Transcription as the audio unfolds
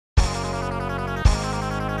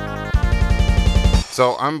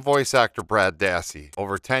So I'm voice actor Brad Dassey.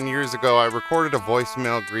 Over 10 years ago, I recorded a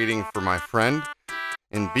voicemail greeting for my friend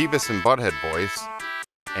in Beavis and Butthead voice,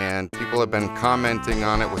 and people have been commenting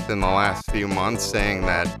on it within the last few months saying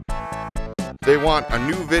that they want a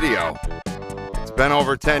new video. It's been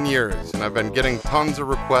over 10 years, and I've been getting tons of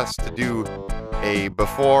requests to do a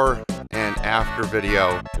before and after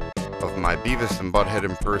video of my Beavis and Butthead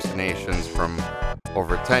impersonations from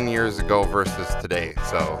over 10 years ago versus today.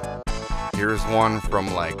 So here's one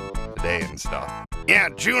from like today and stuff. Yeah,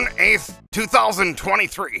 June 8th,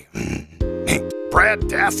 2023. Brad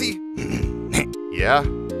Dassey? Yeah?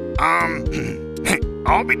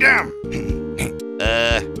 I'll be damned.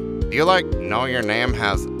 Do you like know your name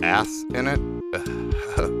has ass in it?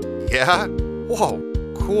 Yeah? Whoa,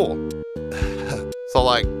 cool. So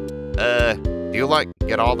like, do you like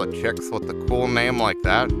get all the chicks with the cool name like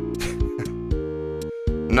that?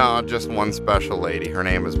 No, just one special lady. Her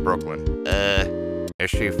name is Brooklyn. Is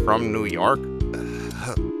she from New York?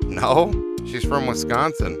 No, she's from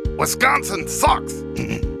Wisconsin. Wisconsin sucks!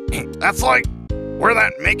 That's like where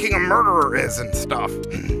that Making a Murderer is and stuff.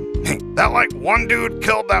 That like one dude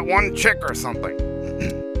killed that one chick or something.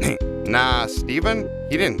 Nah, Steven,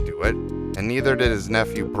 he didn't do it. And neither did his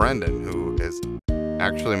nephew Brendan, who is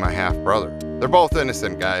actually my half-brother. They're both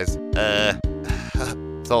innocent, guys.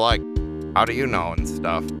 So like, how do you know and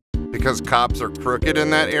stuff? Because cops are crooked in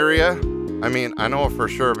that area? I mean, I know for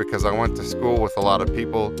sure because I went to school with a lot of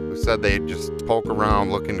people who said they'd just poke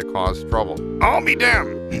around looking to cause trouble. I'll be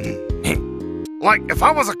damned. Like, if I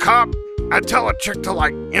was a cop, I'd tell a chick to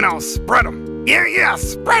like, you know, spread them. Yeah,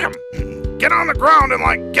 spread them. Get on the ground and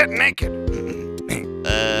like, get naked.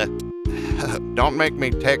 Don't make me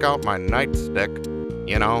take out my nightstick,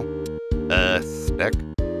 you know? Stick?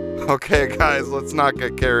 Okay, guys, let's not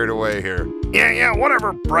get carried away here. Yeah,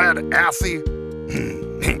 whatever, Brad Assy.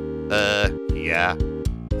 Yeah.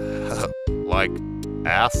 Like,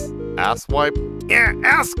 ass wipe? Yeah,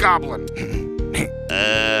 ass goblin.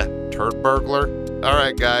 Turd burglar?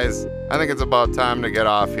 Alright, guys, I think it's about time to get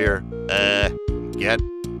off here. Get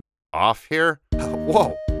off here?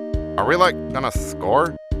 Whoa, are we like gonna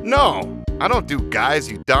score? No, I don't do guys,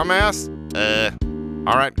 you dumbass.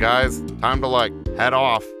 Alright, guys, time to like head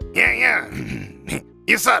off. Yeah.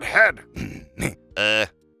 You said head.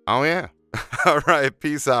 Oh yeah. Alright,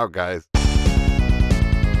 peace out, guys.